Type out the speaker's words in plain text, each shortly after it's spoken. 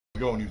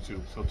Going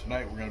YouTube. So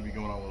tonight we're going to be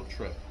going on a little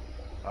trip.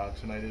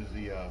 Tonight is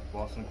the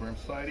Boston Aquarium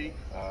Society.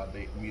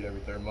 They meet every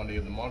third Monday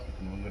of the month at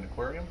the New England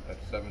Aquarium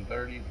at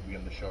 7:30. We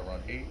begin the show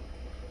around 8.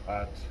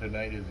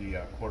 Tonight is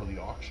the quarterly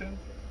auction.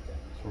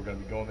 So we're going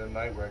to be going there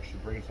tonight. We're actually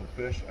bringing some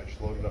fish. I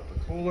just loaded up the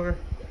cooler.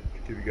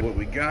 Give you guys what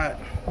we got.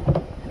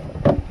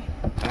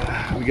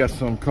 We got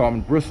some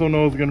common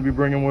bristlenose we're going to be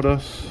bringing with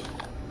us.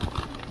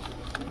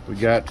 We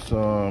got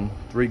some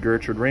 3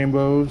 Gertrude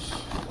rainbows.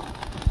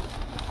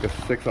 We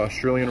got 6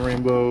 Australian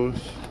rainbows.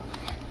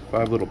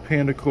 5 little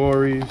panda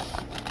cories.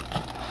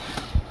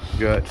 We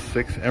got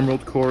 6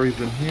 emerald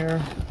cories in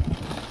here.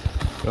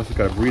 We also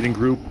got a breeding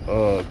group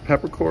of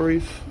pepper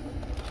cories.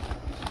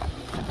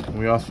 And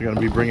we also going to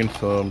be bringing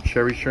some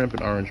cherry shrimp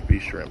and orange bee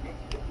shrimp.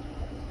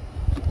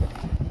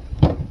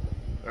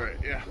 Alright,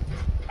 yeah.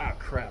 Ah,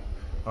 crap.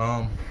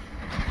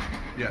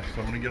 Yeah,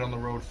 so I'm going to get on the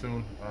road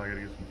soon. I got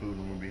to get some food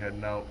and we'll be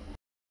heading out.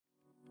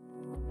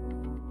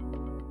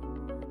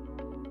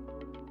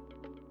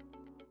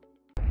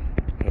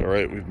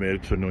 Alright, we've made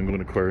it to the New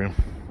England Aquarium.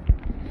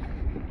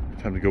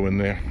 Time to go in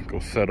there, go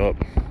set up,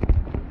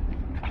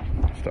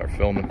 start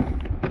filming.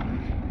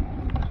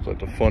 Let's let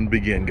the fun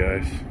begin,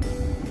 guys.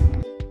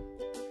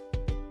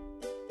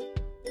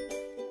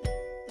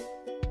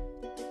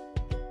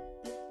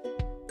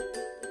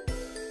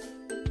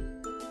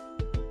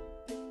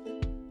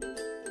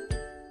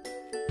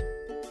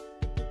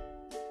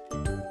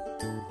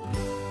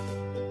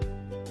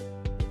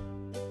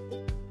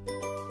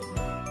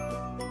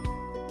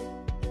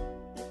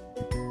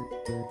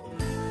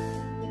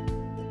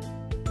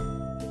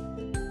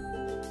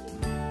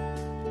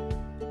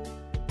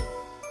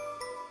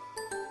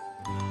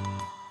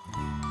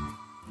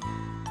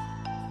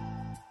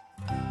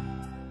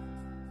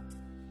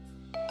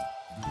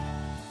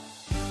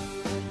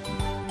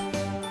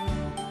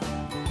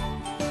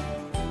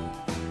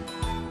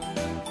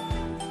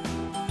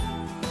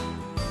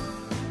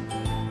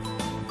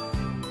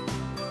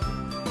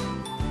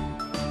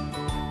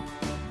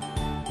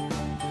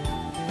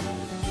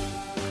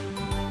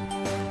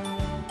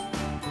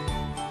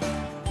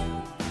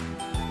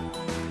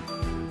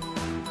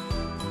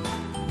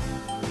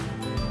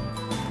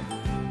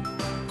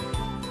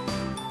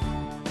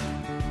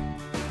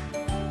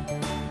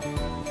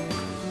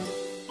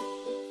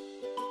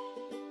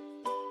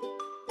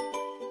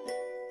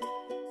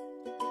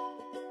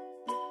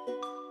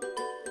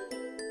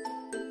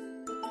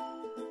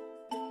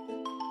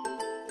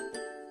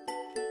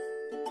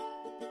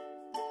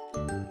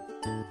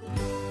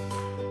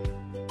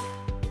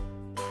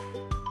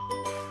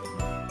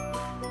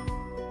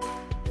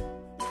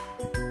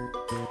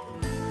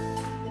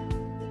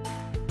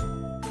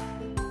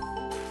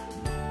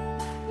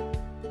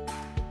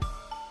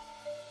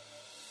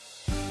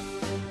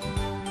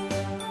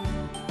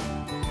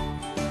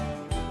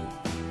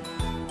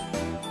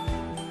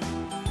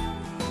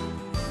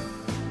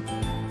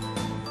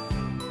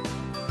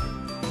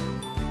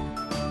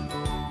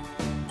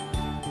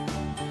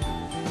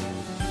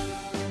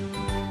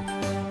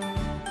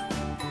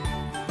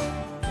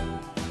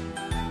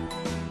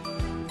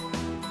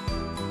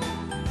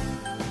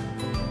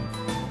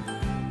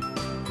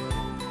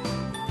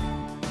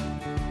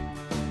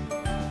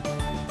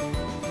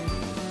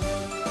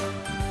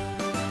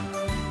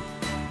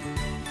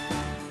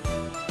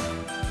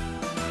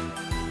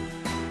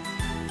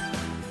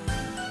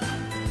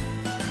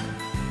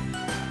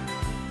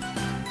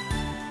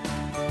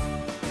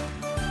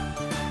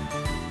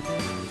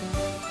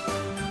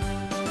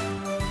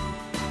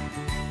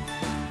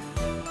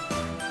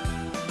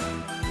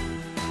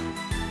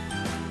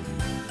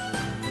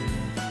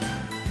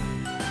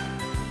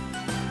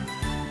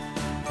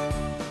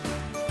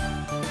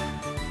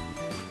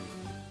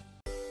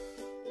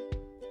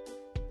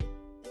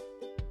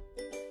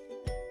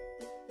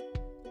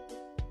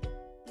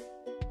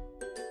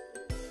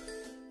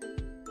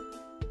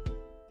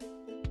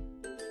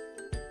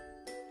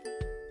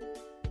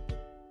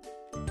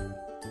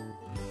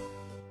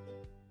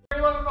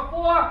 Looking for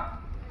 4,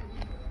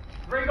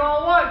 3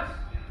 going once,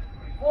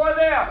 4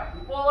 there,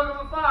 4 looking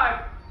for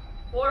 5,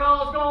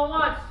 $4 going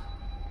once,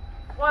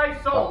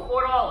 twice sold,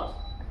 $4.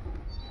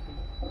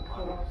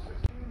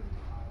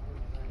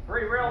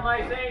 3 real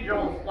nice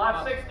angels,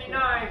 lot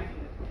 69,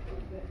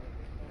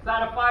 it's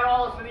out of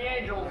 $5 for the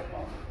angels,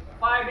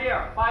 5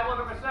 here, 5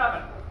 looking for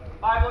 7,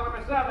 5 looking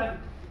for 7.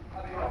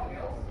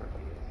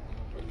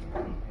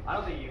 I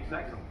don't think you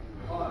expect them.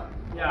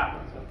 Yeah.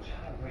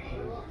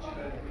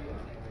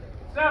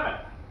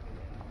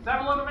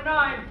 7 looking for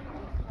 9,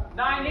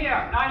 9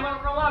 here, 9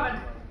 looking for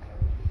 11,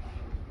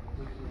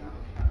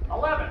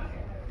 11.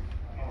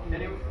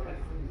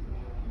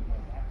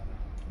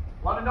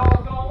 $11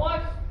 going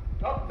once,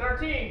 oh,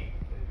 13,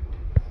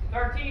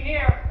 13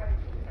 here,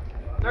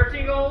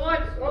 13 going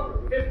once,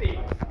 oh,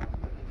 15,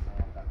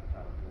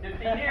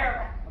 15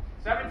 here,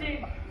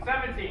 17,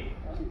 17,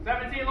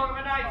 17 looking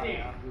for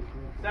 19,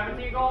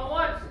 17 going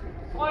once,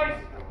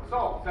 twice,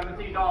 sold,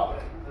 $17.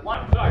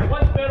 One's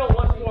middle,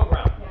 one's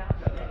foreground.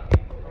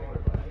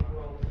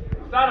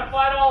 Start at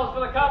 $5 for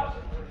the cups.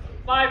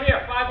 5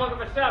 here, 5 looking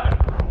for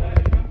 7.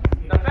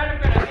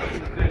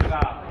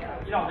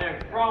 you know,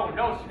 they're grown,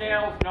 no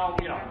snails, no,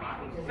 you know.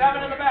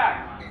 7 in the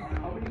back.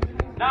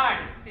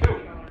 9, 2.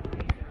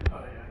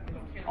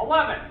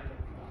 11.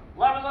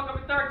 11 looking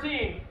for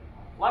 13.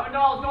 $11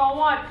 going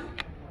once.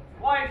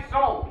 Twice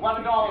sold.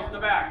 $11 in the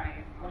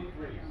back.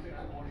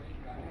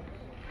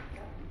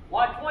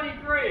 Lot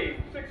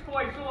 23. 6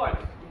 koi swords.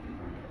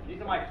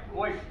 These are my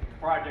koi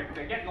projects.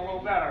 They're getting a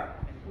little better.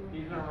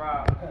 These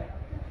are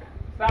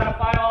start at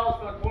 $5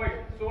 for the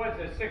koi swords.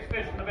 There's 6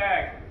 fish in the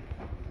bag.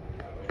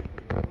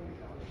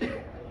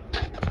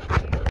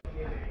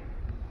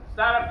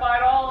 Start at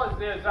 $5.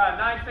 There's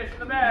 9 fish in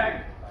the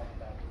bag.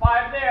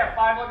 5 there.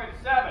 5 looking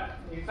at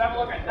 7. 7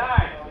 looking at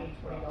 9.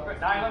 Look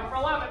at 9 looking for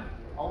 11.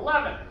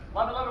 11.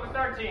 11 looking for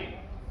 13.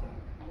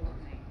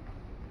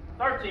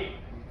 13.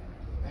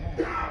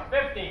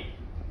 15.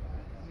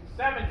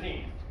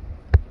 17.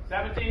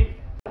 17.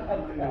 7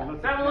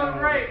 looking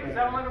for 8.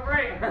 7 looking for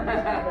 8.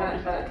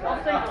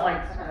 Those things are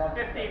like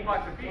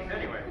 $15 a piece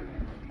anyway.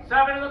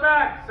 7 in the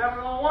back. 7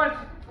 going once.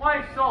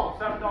 Twice sold.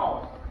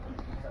 $7.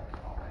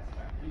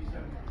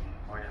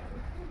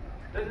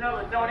 There's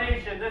another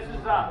donation. This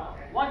is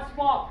one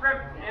small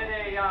crypt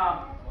in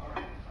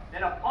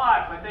a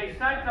pot, but they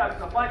sent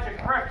us a bunch of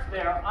crypts.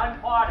 They're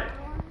unpotted.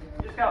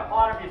 You just got to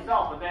pot them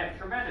yourself, but they have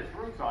tremendous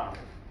roots on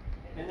them.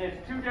 And there's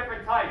 2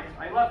 different types.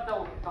 I left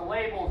the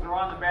labels are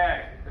on the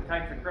bag, the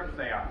types of crypts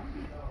they are.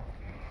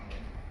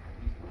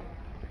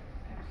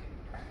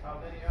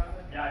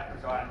 Yeah, I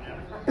forgot.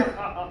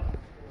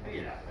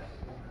 Yeah.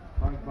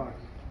 $5.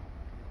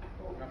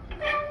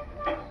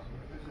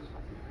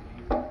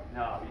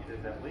 No,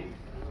 there's at least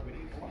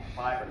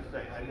 5 or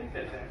 6. I think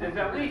there's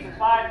at least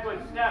 5 good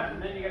stems,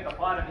 and then you get the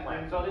potted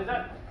plant. So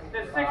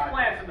there's 6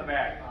 plants in the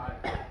bag.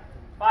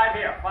 5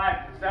 here. 5,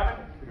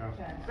 7,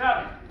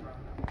 7,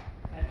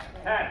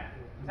 10.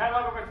 10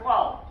 looking for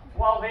 12.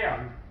 12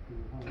 here.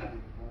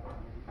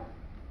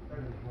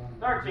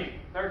 13.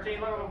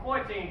 13 looking for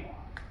 14.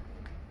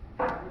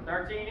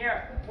 13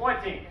 here.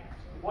 14.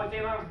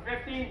 14 looking for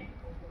 15.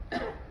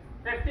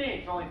 15.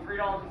 It's only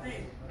 $3 a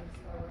piece.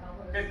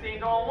 15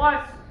 going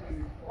once.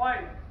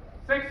 Twice.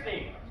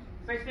 16.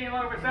 16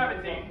 looking for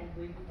 17.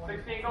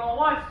 16 going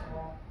once.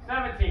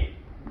 17.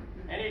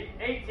 Any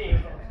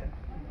 18.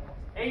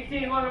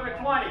 18 looking for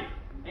 20.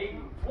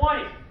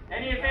 20.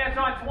 Any advance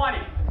on 20.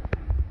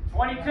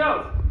 22.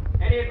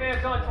 Any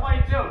advance on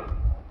 22.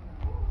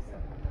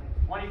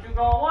 22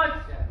 going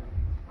once.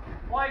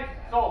 Twice.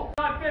 Sold.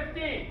 On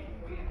 15.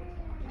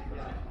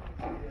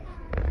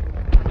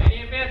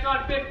 Any advance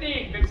on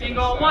 15. 15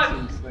 going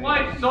once.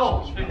 Twice.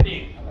 Sold.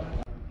 15.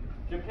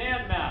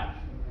 Japan match.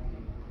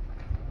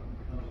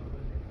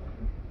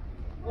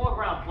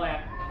 Foreground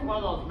plant. It's one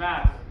of those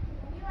mats.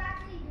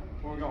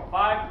 Where we go?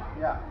 5?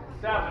 Yeah.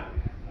 7,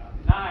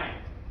 9,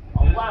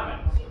 11,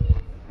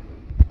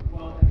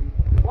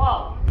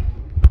 12,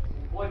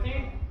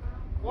 14,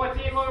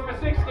 14 looking for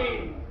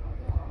 16,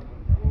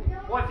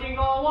 14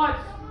 going once,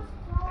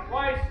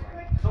 twice,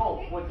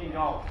 sold,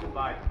 $14,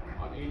 goodbye,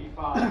 on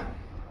 85.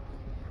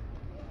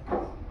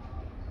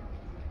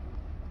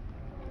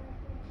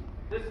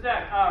 This is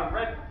that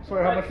red.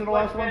 Sorry, how much did the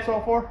last one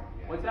sell for?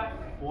 What's that?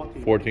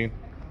 14.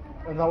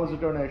 And that was a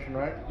donation,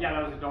 right? Yeah,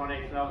 that was a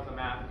donation, that was the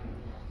map.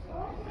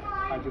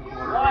 I just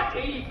wanted Lot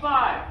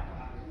 85.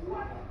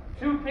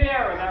 2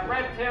 pair of that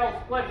red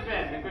tail split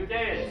fin, the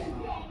Gudeias.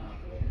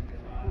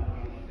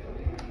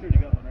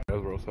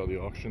 As we saw the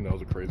auction, that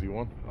was a crazy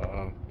one.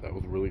 That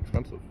was really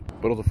expensive,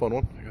 but it was a fun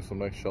one. I got some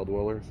nice shell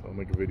dwellers. I'll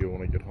make a video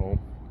when I get home,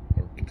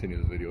 or continue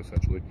this video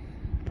essentially.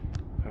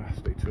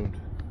 Stay tuned.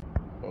 I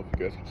don't know if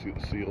you guys can see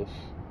the seals.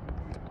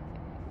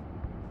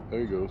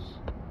 There he goes.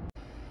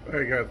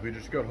 Alright guys, we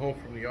just got home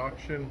from the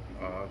auction.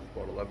 It's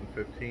about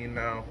 11:15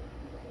 now.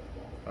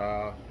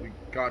 We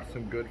got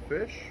some good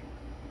fish.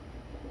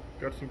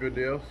 Got some good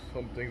deals.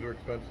 Some things were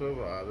expensive.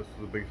 This is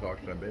the biggest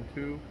auction I've been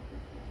to.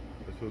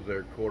 This was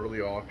their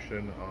quarterly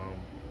auction.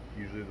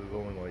 Usually there's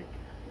only like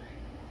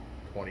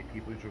 20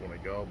 people usually when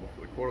I go, but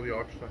for the quarterly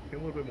auction I came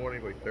a little bit more,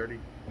 maybe like 30.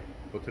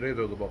 But today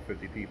there was about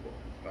 50 people.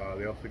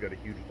 They also got a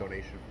huge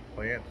donation for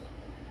plants.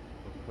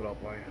 It was put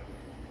out by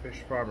a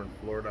fish farm in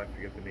Florida. I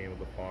forget the name of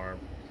the farm.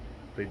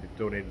 They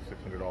donated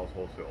 $600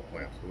 wholesale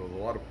plants. So there was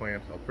a lot of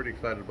plants. I was pretty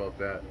excited about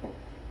that.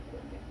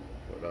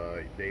 But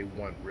they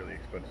went really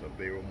expensive.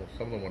 They were almost,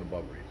 some of them went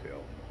above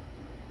retail.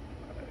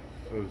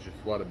 So it was just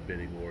a lot of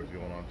bidding wars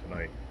going on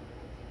tonight.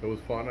 It was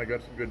fun. I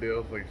got some good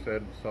deals. Like I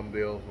said, some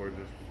deals were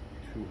just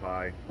too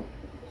high.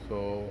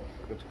 So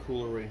it's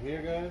cooler right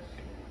here, guys.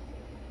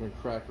 I'm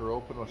gonna crack her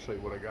open. I'll show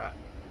you what I got.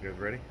 You guys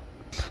ready?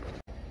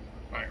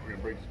 All right, we're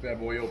gonna break this bad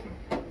boy open.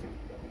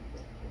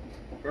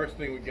 First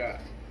thing we got,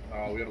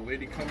 we had a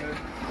lady come in.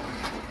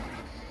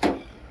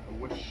 I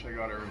wish I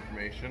got her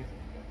information,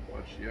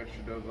 but she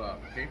actually does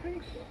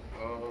paintings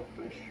of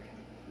fish.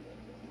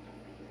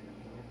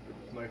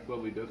 It's a nice,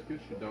 lovely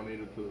discus. She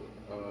donated to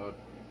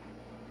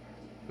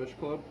Fish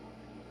Club.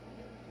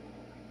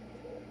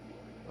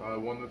 I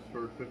won this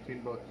for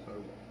 15 bucks. I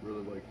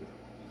really liked it.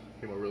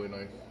 Came out really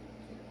nice.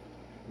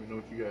 Let me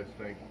know what you guys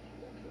think.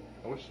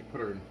 I wish she put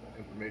her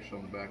information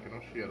on the back. I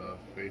know she had a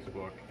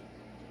Facebook.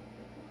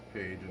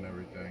 page and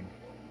everything.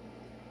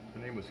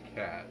 Her name was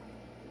Kat.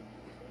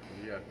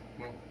 Yeah,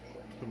 well,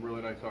 some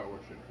really nice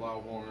artwork. She had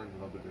flower horns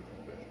and other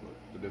different fish, but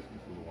the discus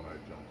was the one I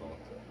jumped on.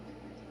 So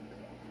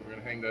we're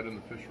gonna hang that in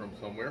the fish room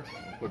somewhere.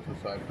 I'll put it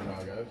aside for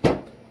now, guys.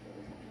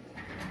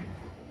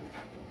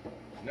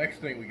 Next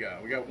thing we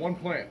got one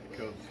plant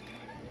because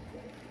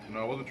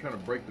I wasn't trying to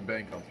break the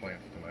bank on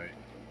plants tonight.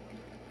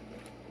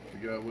 We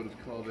got what is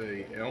called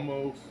a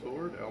Elmo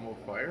sword, Elmo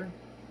fire.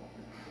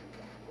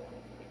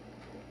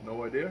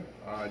 No idea.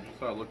 I just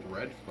thought it looked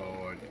red, so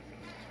I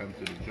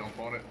attempted to jump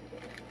on it.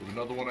 There's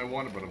another one I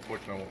wanted, but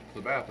unfortunately I went to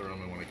the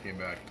bathroom, and when I came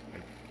back, I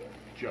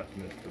just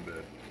missed the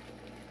bid.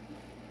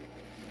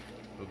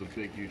 It was a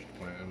big, huge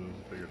plant. It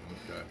was bigger than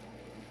this guy.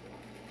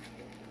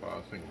 Wow,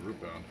 this thing's root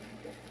bound.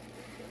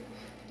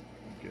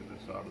 Get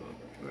this out of the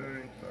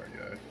thing. Sorry,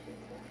 guys.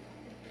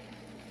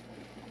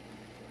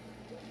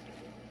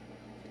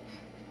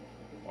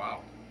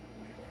 Wow.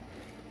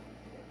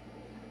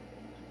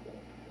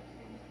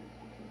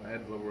 My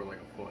head's over like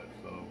a foot,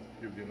 so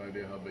gives you an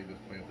idea how big this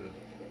plant is.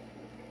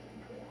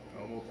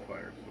 Almost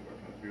fire sword.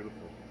 That's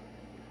beautiful.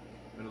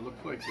 And it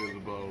looks like there's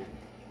about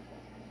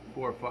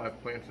 4 or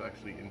 5 plants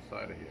actually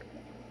inside of here.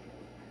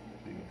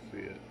 So you can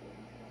see it.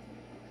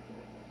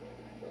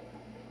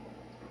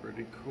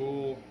 Pretty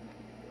cool.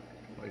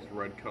 Nice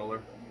red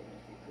color.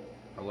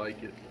 I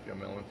like it. Got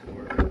melon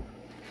sword. Alright,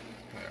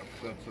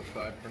 set this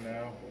aside for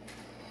now.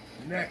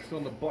 Next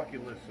on the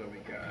bucket list that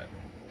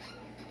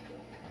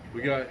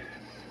we got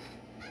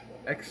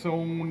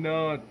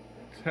Exonotoca,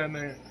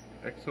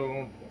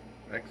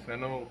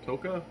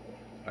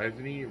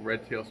 Izini,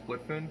 red tail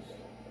split fins.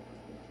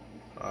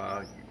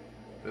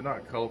 They're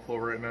not colorful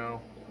right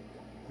now.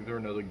 These are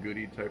another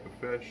goodie type of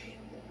fish.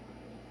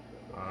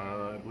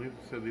 I believe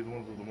they said these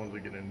ones are the ones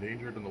that get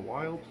endangered in the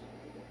wild.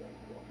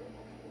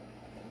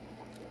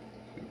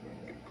 See if we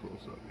can get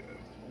close up,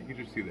 guys. You can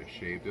just see their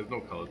shape. There's no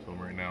color to them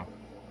right now.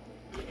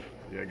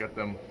 Yeah, I got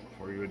them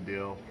for you a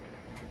deal.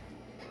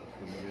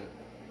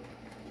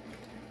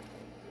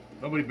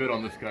 Nobody bid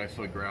on this guy,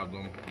 so I grabbed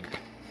them.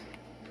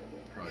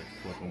 Probably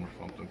flip them or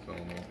something, so I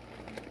don't know.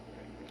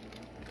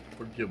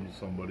 Or give them to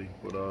somebody.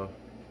 But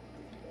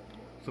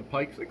it's a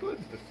pike cichlid.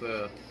 It's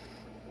a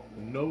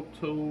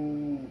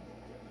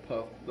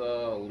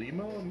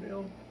Notophthalema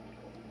male.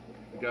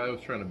 The guy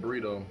was trying to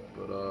breed them,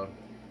 but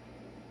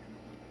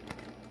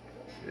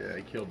yeah,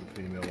 he killed the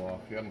female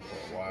off. He had him for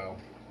a while.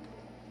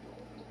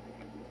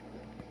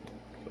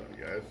 Sorry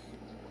guys,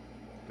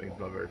 thing's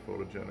not very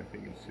photogenic. You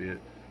can see it.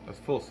 That's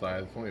full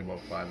size. It's only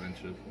about 5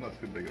 inches. Not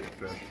too big of a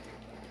fish.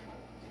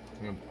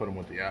 I'm gonna put them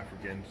with the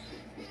Africans.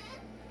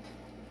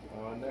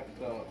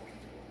 Next up,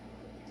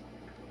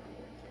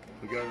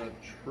 we got a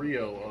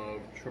trio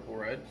of triple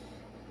reds,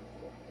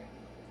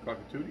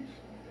 cockatooties.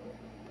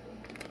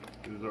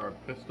 These are our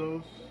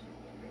pistos.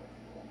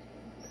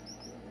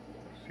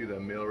 See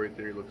that male right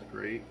there? He looks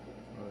great.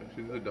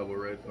 These are double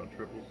reds, not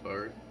triple.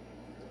 Sorry.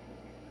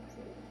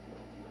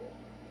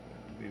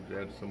 Need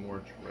to add some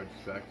more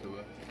reds back to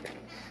the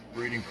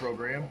breeding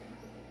program.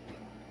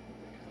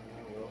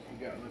 What else we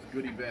got in this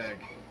goodie bag?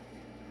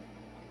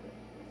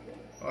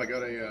 Oh, I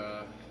got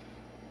a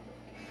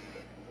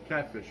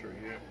catfish right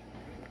here.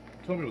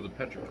 Told me it was a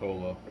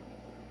petricola.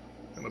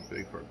 Kind of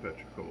big for a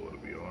petricola, to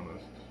be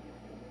honest.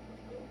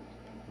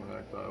 What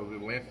I thought, was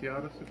it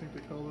Lanciatus, I think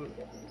they call it.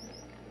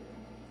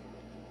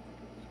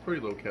 It's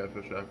pretty low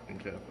catfish, African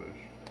catfish.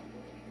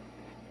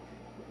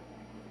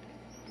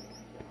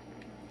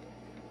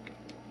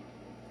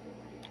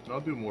 And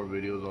I'll do more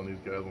videos on these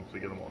guys once they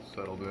get them all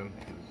settled in,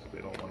 because they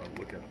don't want to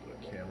look at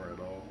the camera at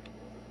all.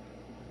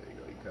 There you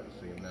go, you kind of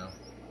see them now.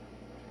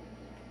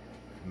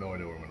 No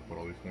idea where I'm going to put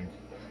all these things.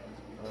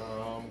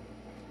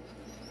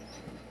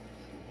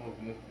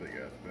 Open this big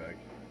ass bag.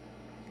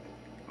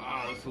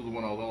 Ah, this was the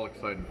one I was all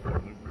excited for.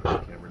 Let me put the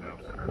camera now.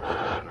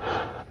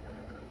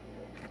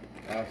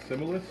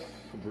 Similis,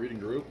 a breeding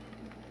group.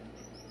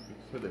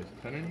 So there's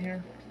 10 in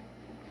here?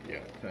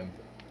 Yeah, 10.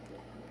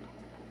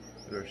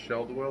 There's a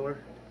shell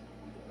dweller.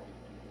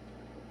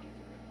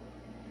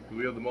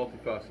 We have the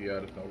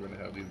multifasciatus, now we're going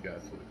to have these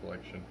guys for the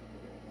collection.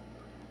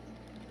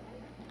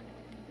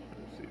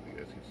 Let's see if you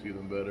guys can see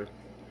them better.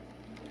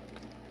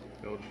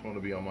 They'll just want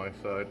to be on my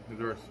side. These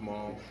are a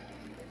small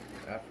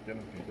African.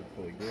 I think they're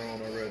fully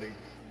grown already.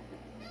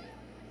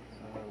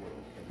 What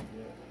else did we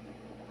get?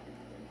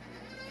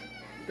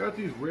 We got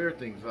these rare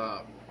things.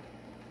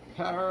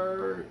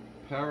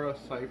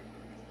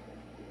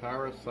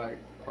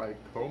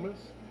 Parasiteprycomus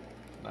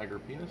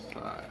nigerpinus.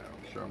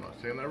 I'm sure I'm not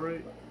saying that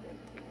right.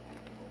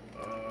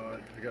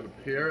 I got a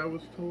pair, I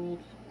was told.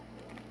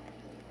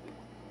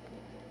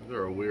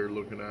 They're a weird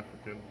looking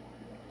African.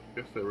 I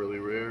guess they're really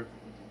rare.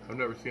 I've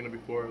never seen them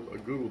before. I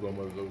googled them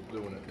as I was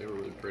doing it. They were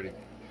really pretty.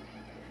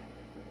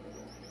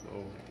 So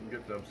we'll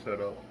get them set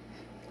up.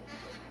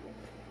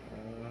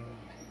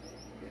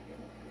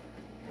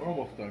 We're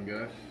almost done,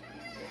 guys.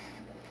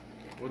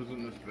 What is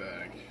in this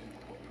bag?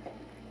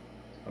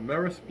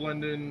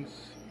 Amerisplendens,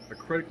 a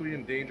critically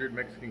endangered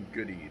Mexican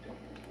goodie.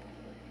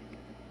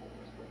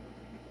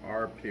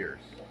 R.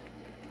 Pierce.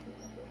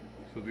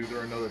 So these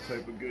are another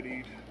type of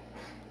goodies.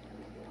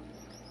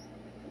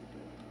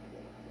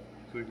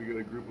 So we got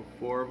a group of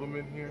 4 of them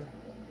in here.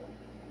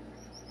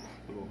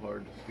 It's a little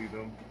hard to see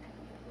them.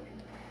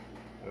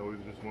 They always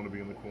just want to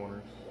be in the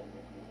corners.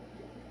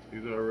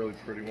 These are really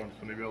pretty ones,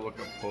 so maybe I'll look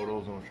up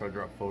photos and I'll try to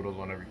drop photos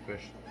on every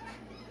fish.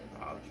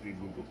 Let's see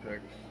Google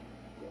pics.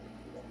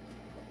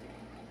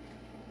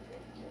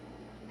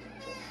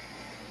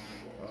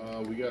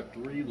 We got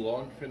 3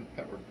 longfin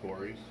pepper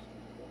cories.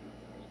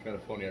 It's kind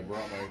of funny, I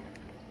brought my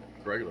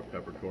regular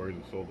pepper cories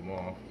and sold them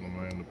off, and then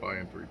I ended up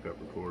buying 3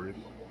 pepper cories.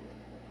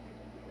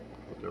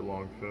 But they're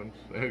long fins.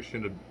 I actually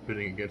ended up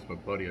bidding against my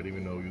buddy. I didn't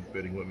even know he was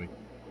bidding with me.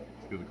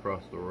 He was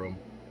across the room.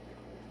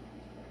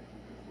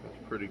 That's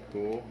pretty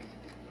cool.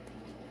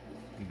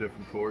 Some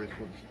different cories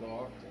for the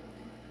stock.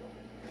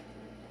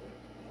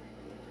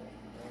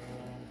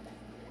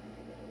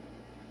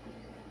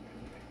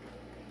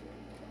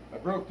 I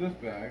broke this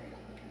bag.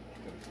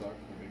 Kind of sucks.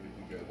 Let me get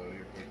you guys out of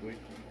here quickly.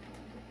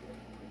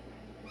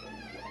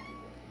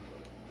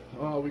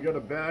 We got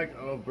a bag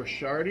of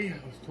Brashardi. I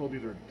was told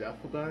these are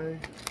daffodili.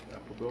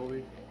 Not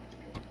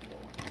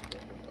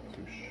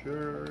too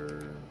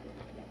sure.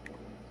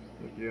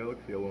 Yeah, it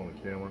looks yellow on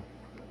the camera.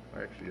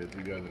 I actually got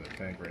you guys in a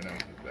tank right now.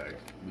 This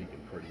bag's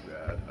leaking pretty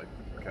bad.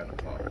 I kind of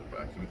popped it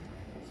back. So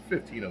it's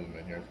 15 of them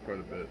in here. It's quite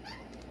a bit.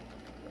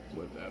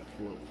 Let that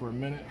float for a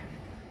minute.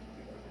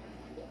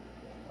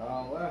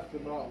 Last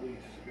but not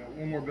least, got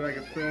one more bag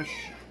of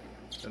fish,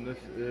 and this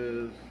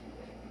is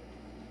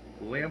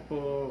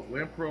Lamprologus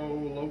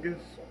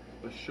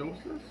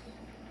bashosis.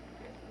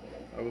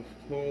 I was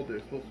told they're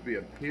supposed to be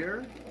a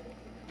pair.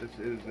 This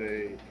is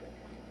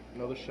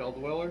another shell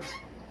dweller.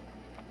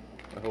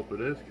 I hope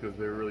it is, because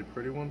they're a really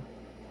pretty one.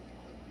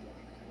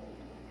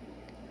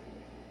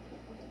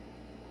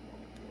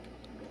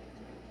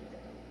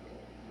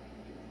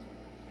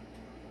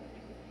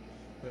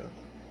 Yeah.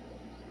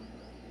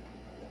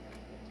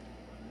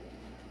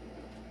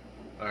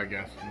 Alright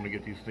guys, I'm going to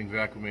get these things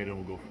acclimated and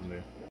we'll go from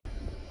there.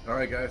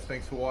 Alright guys,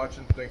 thanks for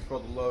watching. Thanks for all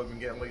the love I've been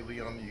getting lately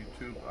on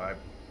YouTube. I've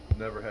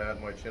never had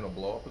my channel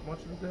blow up as much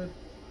as it did.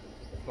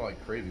 It's not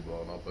like crazy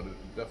blowing up, but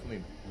it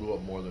definitely blew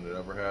up more than it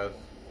ever has.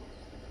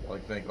 I'd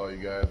like to thank all you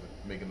guys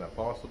for making that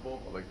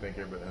possible. I'd like to thank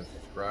everybody that has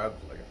subscribed.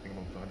 Like, I think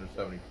I'm up to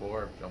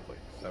 174. I've jumped like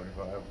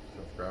 75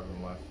 subscribers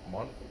in the last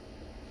month.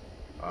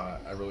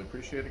 I really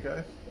appreciate it,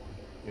 guys.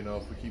 You know,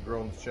 if we keep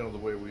growing this channel the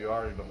way we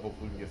are, you know,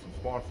 hopefully we can get some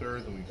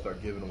sponsors and we can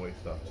start giving away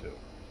stuff too.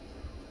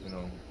 You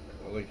know,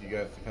 I'd like you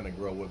guys to kind of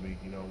grow with me.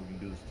 You know, we can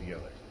do this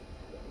together.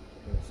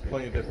 There's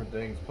plenty of different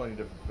things, plenty of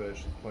different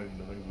fish, there's plenty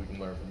of things we can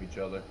learn from each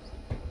other.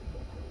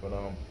 But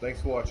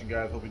thanks for watching,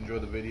 guys. Hope you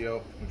enjoyed the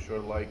video. Make sure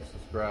to like,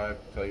 subscribe,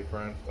 tell your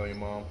friends, tell your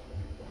mom,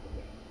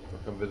 or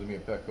come visit me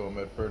at Petco in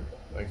Medford.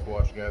 Thanks for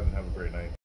watching, guys, and have a great night.